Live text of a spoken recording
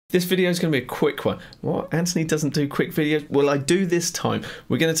This video is going to be a quick one. What? Anthony doesn't do quick videos? Well, I do this time.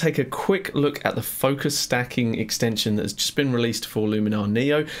 We're going to take a quick look at the focus stacking extension that's just been released for Luminar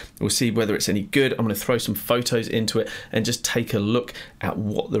Neo. We'll see whether it's any good. I'm going to throw some photos into it and just take a look at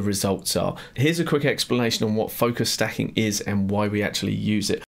what the results are. Here's a quick explanation on what focus stacking is and why we actually use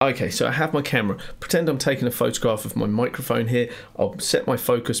it. Okay, so I have my camera. Pretend I'm taking a photograph of my microphone here. I'll set my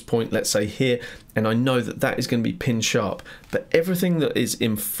focus point, let's say here, and I know that that is going to be pin sharp. But everything that is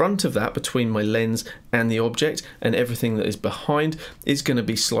in front of that, between my lens and the object, and everything that is behind is going to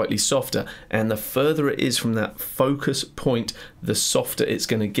be slightly softer. And the further it is from that focus point, the softer it's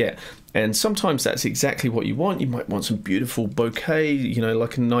going to get. And sometimes that's exactly what you want. You might want some beautiful bokeh, you know,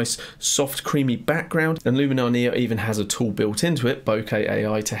 like a nice soft creamy background. And Luminar Neo even has a tool built into it, Bokeh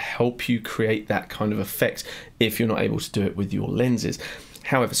AI, to help you create that kind of effect if you're not able to do it with your lenses.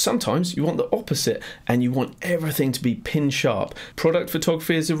 However, sometimes you want the opposite and you want everything to be pin sharp. Product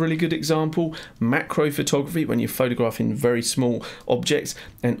photography is a really good example. Macro photography, when you're photographing very small objects,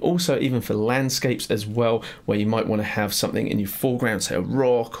 and also even for landscapes as well, where you might want to have something in your foreground, say a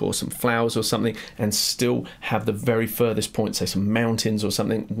rock or some flowers or something, and still have the very furthest point, say some mountains or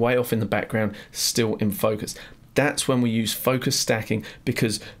something way off in the background, still in focus. That's when we use focus stacking,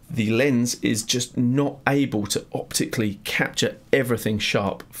 because the lens is just not able to optically capture everything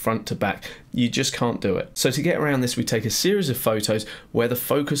sharp front to back. You just can't do it. So to get around this, we take a series of photos where the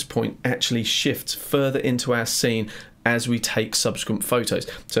focus point actually shifts further into our scene as we take subsequent photos.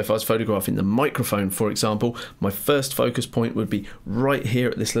 So if I was photographing the microphone, for example, my first focus point would be right here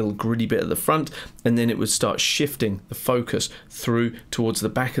at this little gritty bit at the front, and then it would start shifting the focus through towards the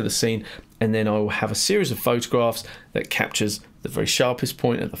back of the scene, and then I will have a series of photographs that captures the very sharpest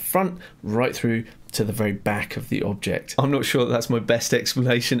point at the front right through to the very back of the object. I'm not sure that's my best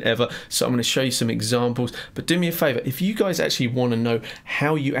explanation ever, so I'm going to show you some examples. But do me a favor, if you guys actually want to know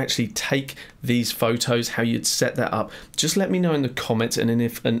how you actually take these photos, how you'd set that up, just let me know in the comments, and then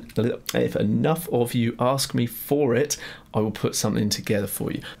if enough of you ask me for it, I will put something together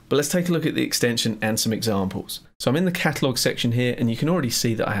for you. But let's take a look at the extension and some examples. So I'm in the catalog section here, and you can already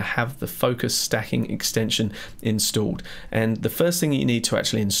see that I have the focus stacking extension installed. And the first thing you need to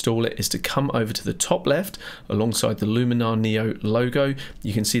actually install it is to come over to the top left alongside the Luminar Neo logo.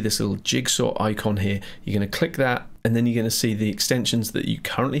 You can see this little jigsaw icon here. You're going to click that, and then you're going to see the extensions that you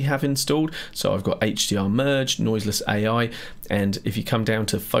currently have installed. So I've got 𝗥𝗲𝗰𝗺𝗀𝗧𝗏, Noiseless AI, and if you come down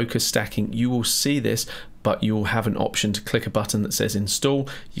to focus stacking, you will see this, but you'll have an option to click a button that says install.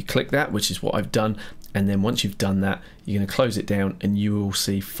 You click that, which is what I've done, and then once you've done that, you're going to close it down and you will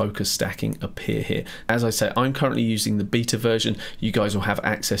see focus stacking appear here. As I say, I'm currently using the beta version. You guys will have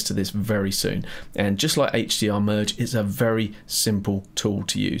access to this very soon. And just like 𝗥𝗲𝗰𝗺𝗀𝗧𝗏, it's a very simple tool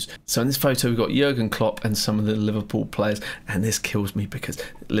to use. So in this photo, we've got Jurgen Klopp and some of the Liverpool players, and this kills me because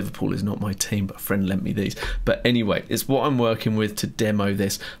Liverpool is not my team, but a friend lent me these. But anyway, it's what I'm working with to demo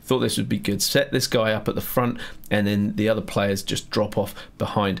this. Thought this would be good. Set this guy up at the front, and then the other players just drop off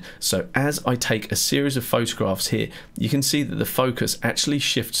behind. So as I take a series of photographs here, you can see that the focus actually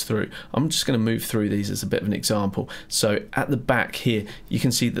shifts through. I'm just going to move through these as a bit of an example. So at the back here, you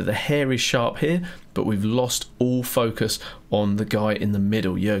can see that the hair is sharp here, but we've lost all focus on the guy in the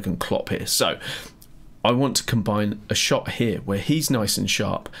middle, Jurgen Klopp here. So I want to combine a shot here where he's nice and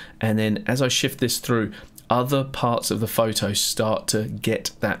sharp, and then as I shift this through, other parts of the photo start to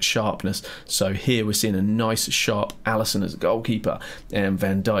get that sharpness. So here we're seeing a nice sharp Alisson as a goalkeeper, and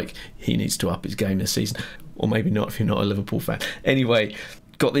Van Dijk, he needs to up his game this season, or maybe not if you're not a Liverpool fan. Anyway,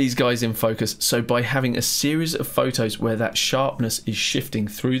 got these guys in focus. So by having a series of photos where that sharpness is shifting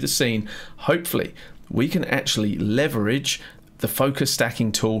through the scene, hopefully we can actually leverage the focus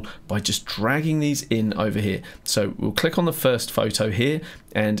stacking tool by just dragging these in over here. So we'll click on the first photo here,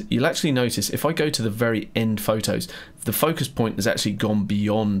 and you'll actually notice if I go to the very end photos, the focus point has actually gone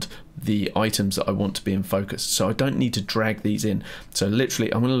beyond the items that I want to be in focus. So I don't need to drag these in. So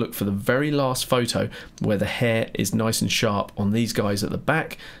literally I'm going to look for the very last photo where the hair is nice and sharp on these guys at the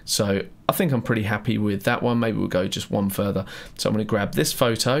back. So I think I'm pretty happy with that one. Maybe we'll go just one further. So I'm going to grab this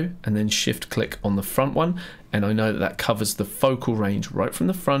photo and then shift click on the front one. And I know that that covers the focal range right from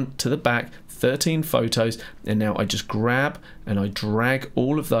the front to the back, 13 photos. And now I just grab and I drag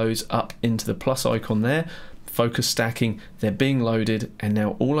all of those up into the plus icon there. Focus stacking, they're being loaded, and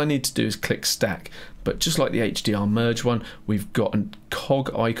now all I need to do is click stack. But just like the 𝗥𝗲𝗰𝗺𝗀𝗧𝗏 one, we've got a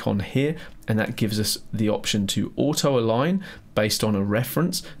cog icon here, and that gives us the option to auto align based on a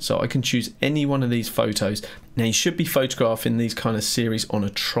reference, so I can choose any one of these photos. Now you should be photographing these kind of series on a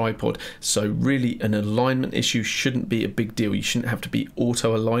tripod, so really an alignment issue shouldn't be a big deal. You shouldn't have to be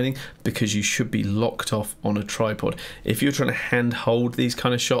auto aligning because you should be locked off on a tripod. If you're trying to hand hold these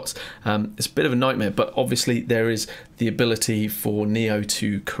kind of shots, it's a bit of a nightmare, but obviously there is the ability for Neo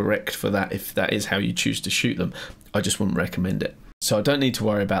to correct for that if that is how you choose to shoot them. I just wouldn't recommend it. So I don't need to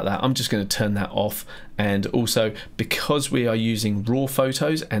worry about that. I'm just going to turn that off. And also, because we are using raw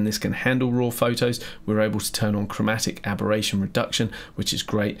photos and this can handle raw photos, we're able to turn on chromatic aberration reduction, which is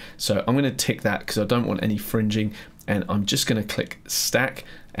great. So I'm going to tick that because I don't want any fringing, and I'm just going to click stack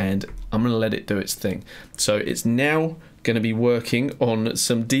and I'm going to let it do its thing. So it's now going to be working on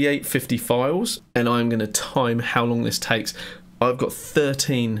some D850 files, and I'm going to time how long this takes. I've got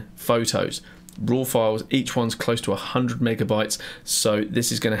 13 photos. Raw files, each one's close to 100 megabytes, so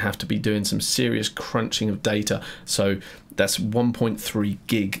this is going to have to be doing some serious crunching of data. So that's 1.3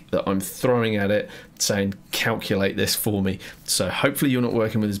 gig that I'm throwing at it saying calculate this for me. So hopefully you're not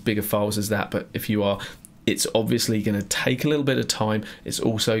working with as big of files as that, but if you are, it's obviously going to take a little bit of time. It's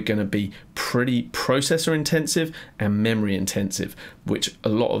also going to be pretty processor intensive and memory intensive, which a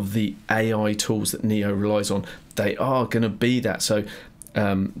lot of the AI tools that Neo relies on, they are going to be that. So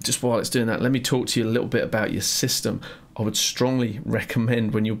just while it's doing that, let me talk to you a little bit about your system. I would strongly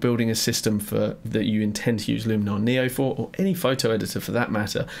recommend, when you're building a system that you intend to use Luminar Neo for, or any photo editor for that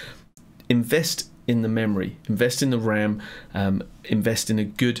matter, invest in the memory, invest in the RAM, invest in a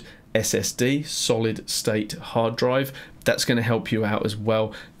good SSD, solid state hard drive. That's going to help you out as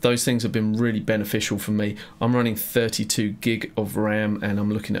well. Those things have been really beneficial for me. I'm running 32 gig of RAM and I'm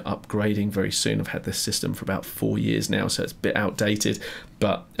looking at upgrading very soon. I've had this system for about 4 years now, so it's a bit outdated,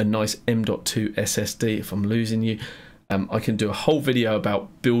 but a nice M.2 SSD if I'm losing you. I can do a whole video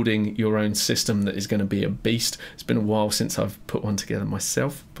about building your own system that is going to be a beast. It's been a while since I've put one together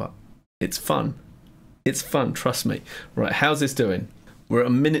myself, but it's fun. It's fun, trust me. Right, how's this doing? We're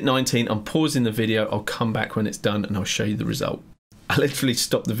at 1:19. I'm pausing the video. I'll come back when it's done and I'll show you the result. I literally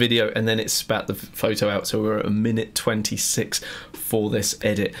stopped the video and then it spat the photo out. So we're at 1:26 for this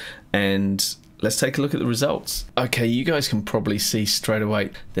edit. And let's take a look at the results. Okay, you guys can probably see straight away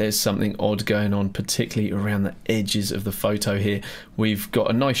there's something odd going on, particularly around the edges of the photo here. We've got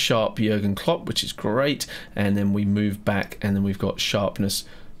a nice sharp 𝗥𝗲𝗰𝗀𝗀𝗀, which is great. And then we move back and then we've got sharpness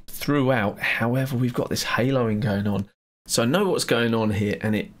throughout. However, we've got this haloing going on. So I know what's going on here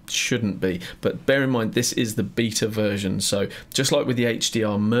and it shouldn't be, but bear in mind this is the beta version. So just like with the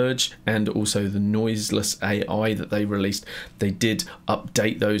HDR merge and also the noiseless AI that they released, they did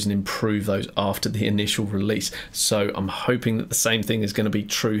update those and improve those after the initial release. So I'm hoping that the same thing is going to be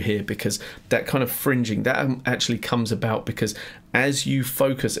true here, because that kind of fringing, that actually comes about because as you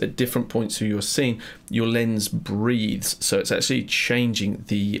focus at different points of your scene, your lens breathes. So it's actually changing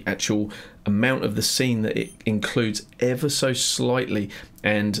the actual amount of the scene that it includes ever so slightly,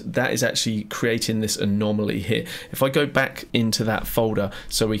 and that is actually creating this anomaly here. If I go back into that folder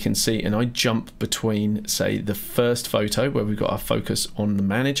so we can see, and I jump between, say, the first photo where we've got our focus on the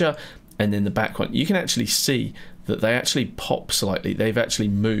manager and then the back one, you can actually see that they actually pop slightly. They've actually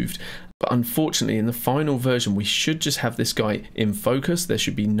moved. But unfortunately, in the final version, we should just have this guy in focus. There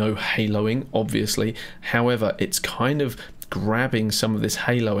should be no haloing, obviously. However, it's kind of grabbing some of this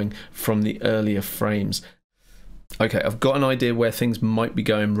haloing from the earlier frames. Okay, I've got an idea where things might be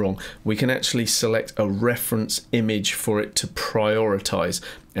going wrong. We can actually select a reference image for it to prioritize.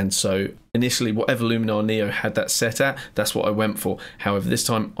 And so initially, whatever Luminar Neo had that set at, that's what I went for. However, this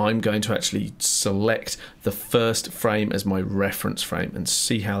time I'm going to actually select the first frame as my reference frame and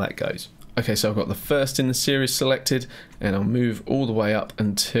see how that goes. Okay, so I've got the first in the series selected, and I'll move all the way up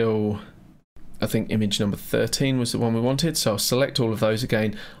until I think image number 13 was the one we wanted. So I'll select all of those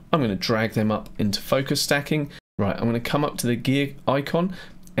again. I'm going to drag them up into focus stacking. Right, I'm going to come up to the gear icon,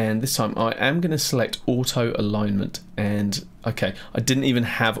 and this time I am going to select auto alignment. And okay, I didn't even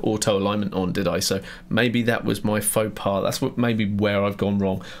have auto alignment on, did I? So maybe that was my faux pas. That's what maybe where I've gone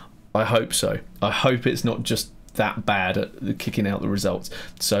wrong. I hope so. I hope it's not just that bad at kicking out the results.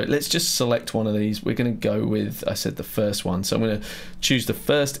 So let's just select one of these. We're going to go with, I said, the first one. So I'm going to choose the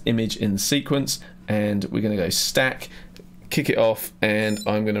first image in the sequence, and we're going to go stack, kick it off, and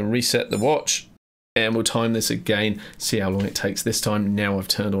I'm going to reset the watch. And we'll time this again, see how long it takes this time. Now I've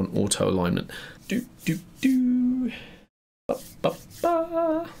turned on auto alignment. Okay,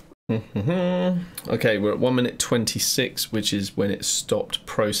 we're at 1:26, which is when it stopped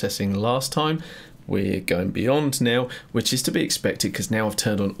processing last time. We're going beyond now, which is to be expected because now I've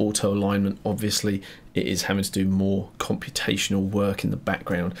turned on auto alignment. Obviously, it is having to do more computational work in the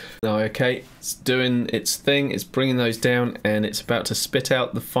background. Now, okay, it's doing its thing, it's bringing those down, and it's about to spit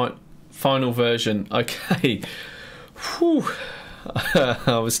out the final version. Okay. Whew.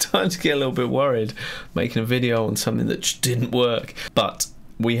 I was starting to get a little bit worried making a video on something that just didn't work, but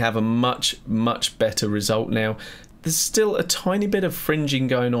we have a much better result now. There's still a tiny bit of fringing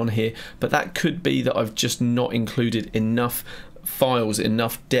going on here, but that could be that I've just not included enough files,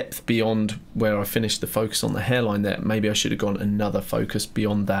 enough depth beyond where I finished the focus on the hairline there. Maybe I should have gone another focus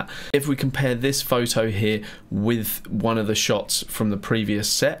beyond that. If we compare this photo here with one of the shots from the previous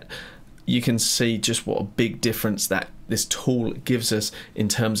set, you can see just what a big difference that this tool gives us in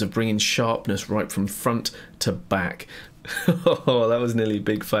terms of bringing sharpness right from front to back. Oh, that was nearly a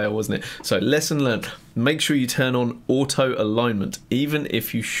big fail, wasn't it? So lesson learned, make sure you turn on auto alignment even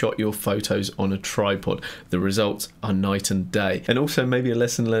if you shot your photos on a tripod. The results are night and day. And also maybe a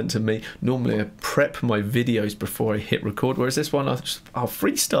lesson learned to me, normally I prep my videos before I hit record, whereas this one I'll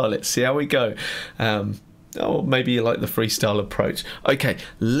freestyle it, see how we go. Oh, maybe you like the freestyle approach. Okay,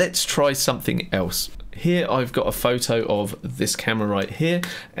 let's try something else. Here I've got a photo of this camera right here,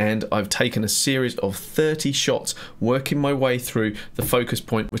 and I've taken a series of 30 shots working my way through the focus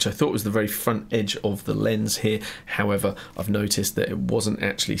point, which I thought was the very front edge of the lens here. However, I've noticed that it wasn't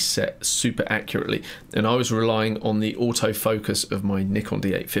actually set super accurately, and I was relying on the autofocus of my Nikon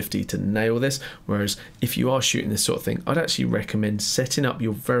D850 to nail this, whereas if you are shooting this sort of thing, I'd actually recommend setting up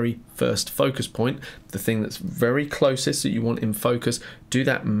your very first focus point, the thing that's very closest that you want in focus. Do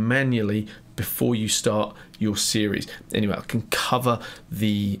that manually before you start your series. Anyway, I can cover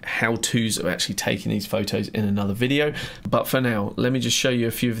the how-tos of actually taking these photos in another video, but for now let me just show you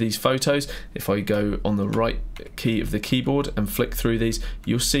a few of these photos. If I go on the right key of the keyboard and flick through these,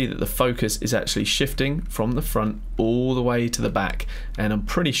 you'll see that the focus is actually shifting from the front all the way to the back, and I'm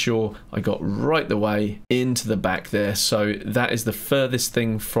pretty sure I got right the way into the back there. So that is the furthest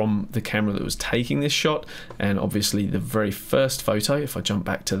thing from the camera that was taking this shot, and obviously the very first photo, if I jump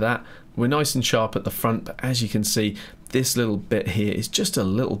back to that, we're nice and sharp at the front, but as you can see, this little bit here is just a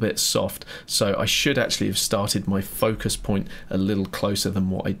little bit soft, so I should actually have started my focus point a little closer than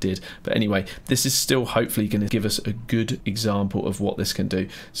what I did. But anyway, this is still hopefully going to give us a good example of what this can do.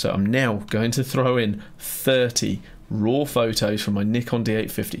 So I'm now going to throw in 30 raw photos from my Nikon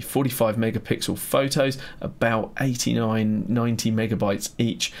D850, 45 megapixel photos, about 89, 90 megabytes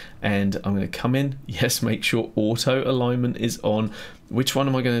each, and I'm going to come in, yes, make sure auto alignment is on. Which one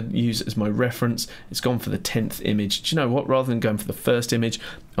am I going to use as my reference? It's gone for the 10th image. Do you know what? Rather than going for the first image,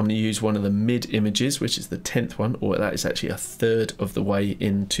 I'm going to use one of the mid images, which is the 10th one, or that is actually a third of the way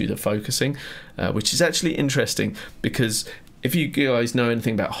into the focusing, which is actually interesting because if you guys know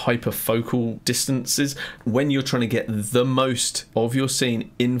anything about hyperfocal distances, when you're trying to get the most of your scene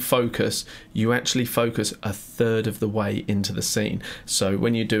in focus, you actually focus a third of the way into the scene. So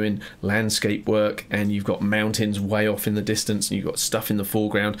when you're doing landscape work and you've got mountains way off in the distance and you've got stuff in the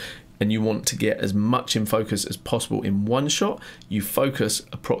foreground, and you want to get as much in focus as possible in one shot, you focus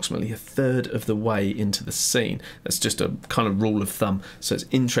approximately a third of the way into the scene. That's just a kind of rule of thumb. So it's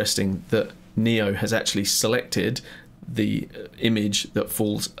interesting that Neo has actually selected the image that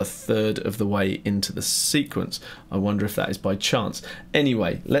falls a third of the way into the sequence. I wonder if that is by chance.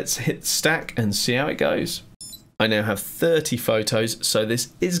 Anyway, let's hit stack and see how it goes. I now have 30 photos, so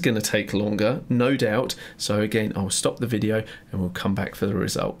this is going to take longer, no doubt. So again, I'll stop the video and we'll come back for the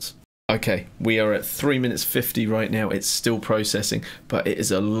results. Okay, we are at 3 minutes 50 right now. It's still processing, but it is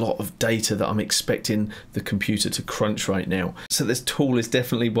a lot of data that I'm expecting the computer to crunch right now. So this tool is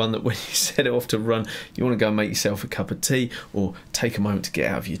definitely one that when you set it off to run, you want to go and make yourself a cup of tea or take a moment to get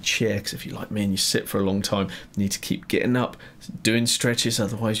out of your chair, because if you're like me and you sit for a long time, you need to keep getting up, doing stretches,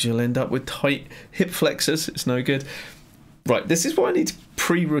 otherwise you'll end up with tight hip flexors. It's no good. Right, this is why I need to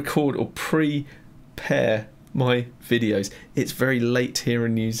pre-record or prepare my videos. It's very late here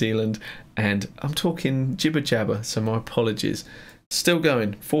in New Zealand and I'm talking jibber jabber, so my apologies. Still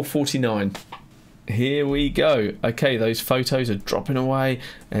going, 4:49. Here we go. Okay, those photos are dropping away,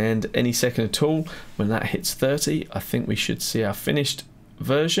 and any second at all, when that hits 30, I think we should see our finished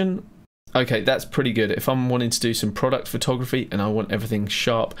version. Okay, that's pretty good. If I'm wanting to do some product photography and I want everything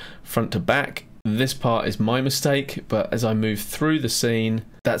sharp front to back, this part is my mistake, but as I move through the scene,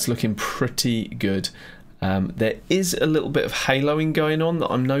 that's looking pretty good. There is a little bit of haloing going on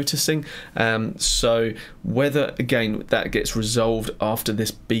that I'm noticing, so whether again that gets resolved after this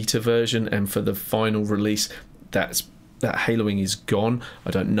beta version and for the final release, that's that haloing is gone,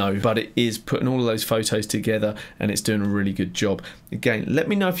 I don't know, but it is putting all of those photos together and it's doing a really good job. Again, let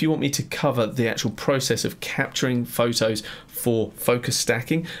me know if you want me to cover the actual process of capturing photos for focus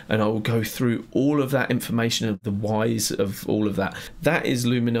stacking, and I will go through all of that information of the whys of all of that. That is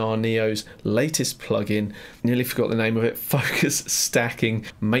Luminar Neo's latest plugin. Nearly forgot the name of it, focus stacking.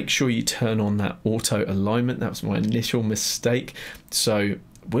 Make sure you turn on that auto alignment. That was my initial mistake. So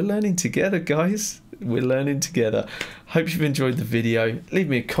we're learning together, guys. We're learning together. Hope you've enjoyed the video. Leave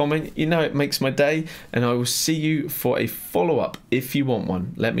me a comment. You know it makes my day, and I will see you for a follow-up. If you want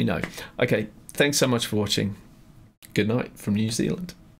one, let me know. Okay, thanks so much for watching. Good night from New Zealand.